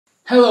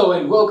Hello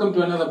and welcome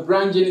to another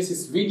Brand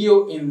Genesis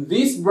video. In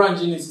this Brand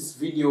Genesis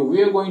video,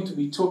 we are going to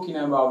be talking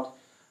about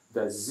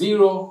the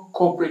zero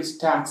corporate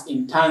tax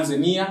in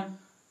Tanzania,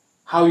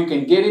 how you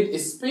can get it,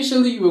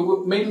 especially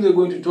we're mainly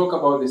going to talk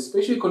about the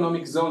special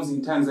economic zones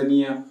in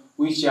Tanzania,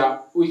 which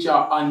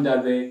are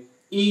under the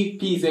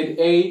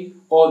EPZA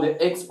or the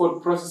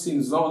Export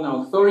Processing Zone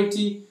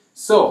Authority.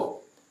 So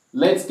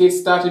let's get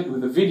started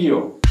with the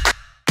video.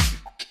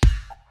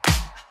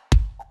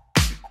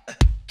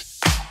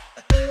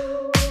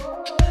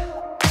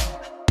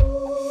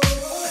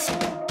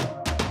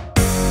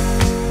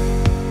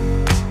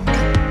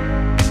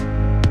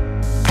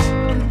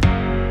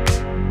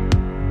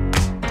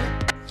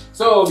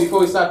 So before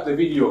we start the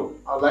video,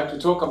 I would like to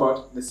talk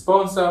about the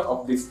sponsor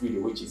of this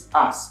video, which is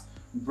us,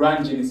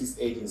 Brand Genesis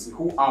Agency.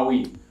 Who are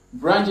we?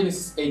 Brand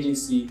Genesis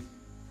Agency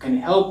can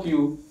help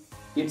you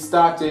get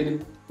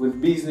started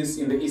with business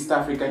in the East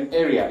African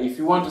area. If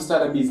you want to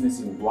start a business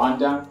in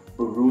Rwanda,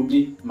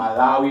 Burundi,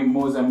 Malawi,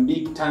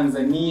 Mozambique,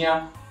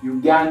 Tanzania,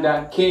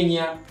 Uganda,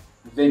 Kenya,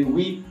 then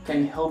we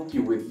can help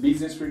you with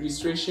business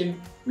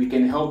registration. We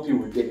can help you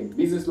with getting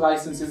business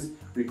licenses,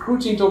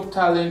 recruiting top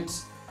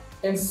talent,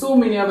 and so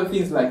many other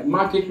things like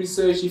market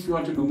research. If you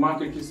want to do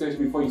market research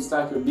before you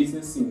start your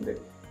business in the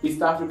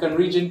East African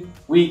region,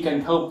 we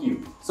can help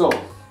you. So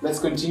let's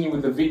continue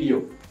with the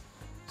video.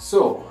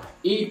 So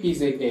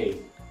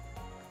EPZA,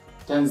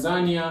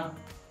 Tanzania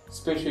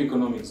Special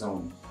Economic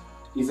Zone,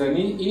 is an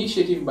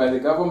initiative by the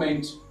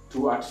government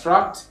to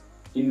attract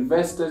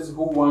investors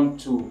who want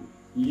to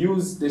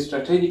use the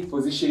strategic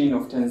positioning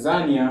of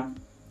Tanzania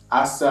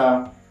as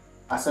a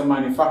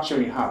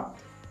manufacturing hub.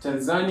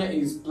 Tanzania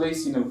is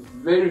placed in a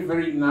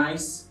very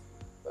nice,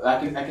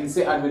 I can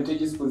say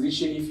advantageous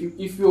position.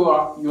 If you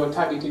are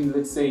targeting,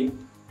 let's say,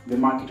 the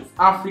market of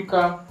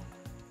Africa,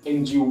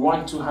 and you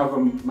want to have a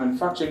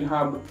manufacturing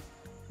hub,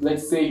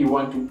 let's say you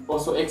want to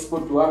also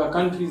export to other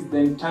countries,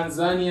 then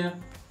Tanzania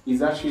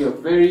is actually a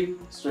very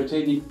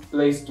strategic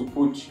place to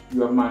put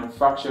your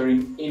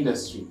manufacturing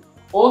industry.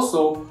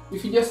 Also,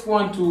 if you just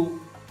want to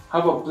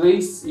have a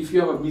place, if you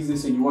have a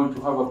business and you want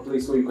to have a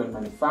place where you can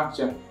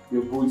manufacture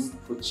your goods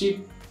for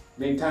cheap,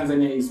 then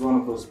Tanzania is one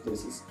of those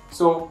places.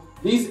 So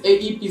this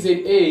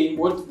EPZA,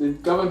 what the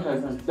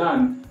government has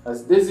done,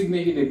 has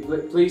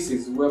designated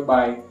places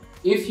whereby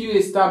if you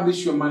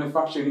establish your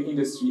manufacturing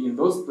industry in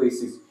those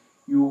places,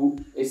 you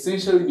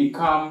essentially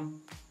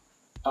become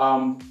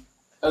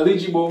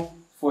eligible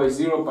for a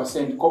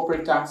 0%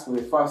 corporate tax for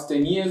the first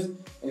 10 years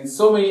and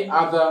so many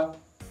other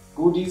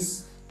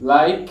goodies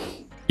like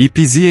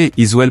EPZA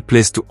is well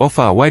placed to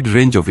offer a wide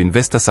range of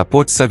investor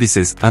support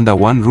services under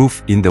one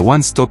roof in the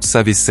one-stop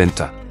service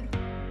center.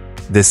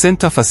 The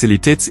center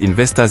facilitates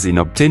investors in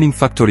obtaining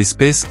factory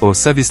space or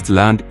serviced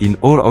land in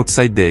or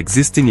outside the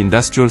existing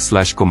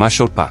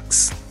industrial/commercial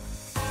parks.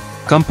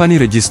 Company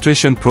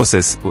registration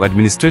process or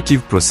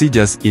administrative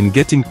procedures in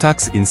getting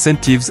tax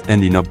incentives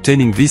and in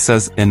obtaining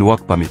visas and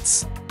work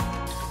permits.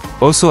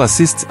 Also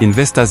assists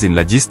investors in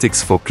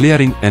logistics for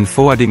clearing and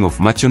forwarding of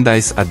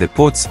merchandise at the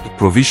ports,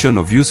 provision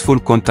of useful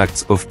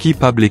contacts of key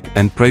public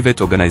and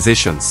private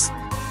organizations.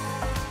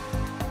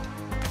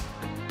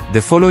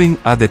 The following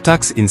are the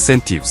tax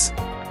incentives: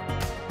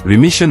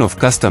 remission of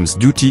customs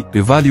duty,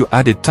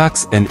 value-added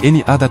tax and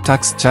any other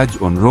tax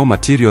charged on raw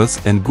materials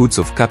and goods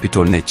of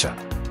capital nature.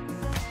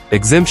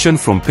 Exemption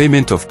from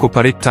payment of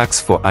corporate tax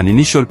for an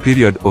initial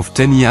period of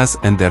 10 years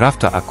and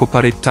thereafter a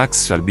corporate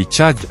tax shall be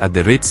charged at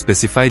the rate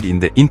specified in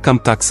the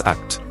Income Tax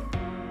Act.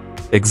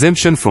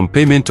 Exemption from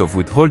payment of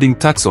withholding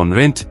tax on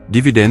rent,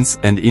 dividends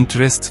and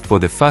interest for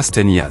the first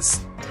 10 years.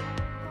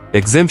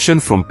 Exemption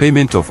from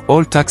payment of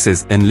all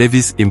taxes and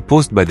levies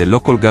imposed by the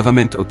local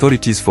government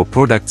authorities for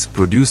products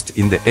produced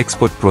in the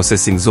export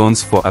processing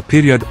zones for a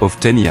period of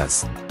 10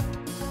 years.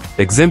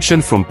 Exemption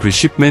from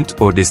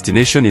pre-shipment or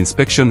destination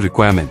inspection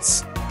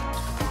requirements.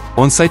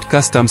 On-site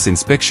customs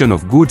inspection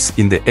of goods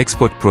in the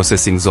export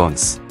processing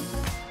zones.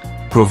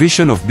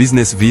 Provision of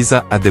business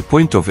visa at the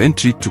point of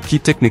entry to key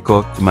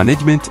technical,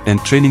 management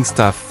and training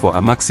staff for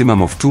a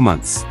maximum of 2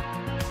 months.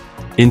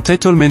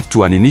 Entitlement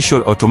to an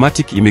initial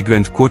automatic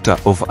immigrant quota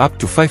of up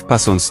to 5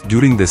 persons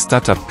during the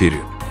startup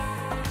period.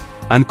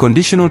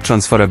 Unconditional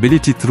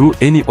transferability through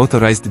any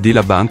authorized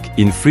dealer bank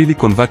in freely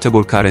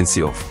convertible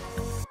currency of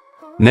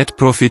net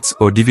profits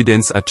or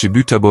dividends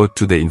attributable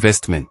to the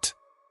investment.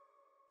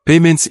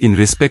 Payments in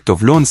respect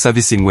of loan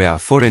servicing where a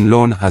foreign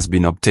loan has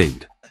been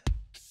obtained.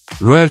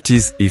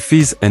 Royalties,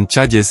 fees and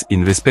charges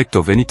in respect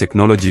of any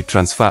technology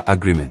transfer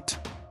agreement.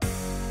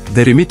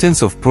 The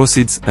remittance of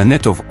proceeds, a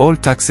net of all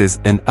taxes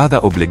and other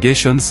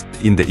obligations,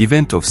 in the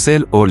event of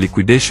sale or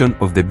liquidation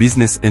of the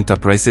business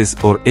enterprises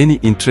or any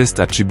interest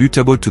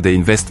attributable to the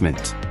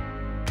investment.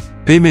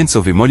 Payments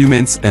of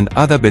emoluments and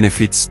other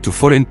benefits to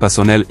foreign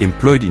personnel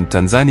employed in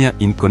Tanzania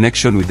in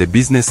connection with the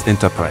business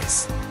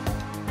enterprise.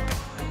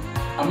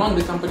 Among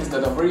the companies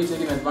that have already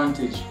taken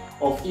advantage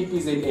of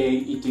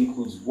EPZA, it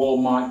includes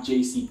Walmart,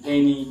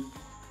 JCPenney,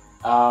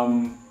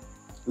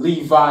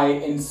 Levi,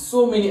 and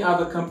so many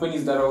other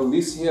companies that are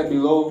listed here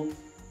below.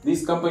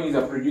 These companies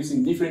are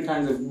producing different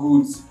kinds of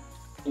goods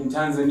in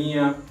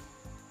Tanzania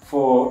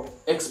for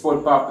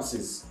export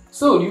purposes.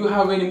 So do you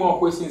have any more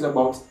questions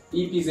about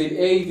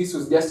EPZA? This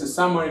was just a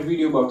summary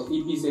video about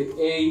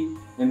EPZA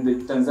and the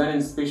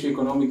Tanzanian Special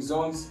Economic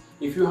Zones.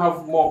 If you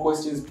have more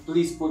questions,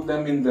 please put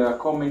them in the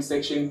comment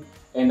section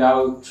and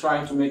I'll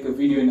try to make a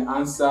video and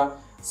answer.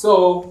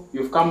 So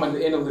you've come at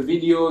the end of the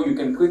video. You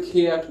can click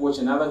here to watch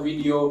another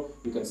video.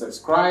 You can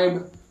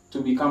subscribe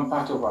to become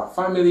part of our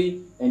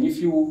family. And if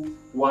you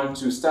want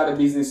to start a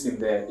business in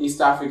the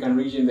East African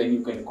region, then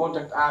you can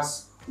contact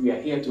us. We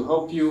are here to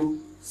help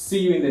you. See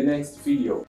you in the next video.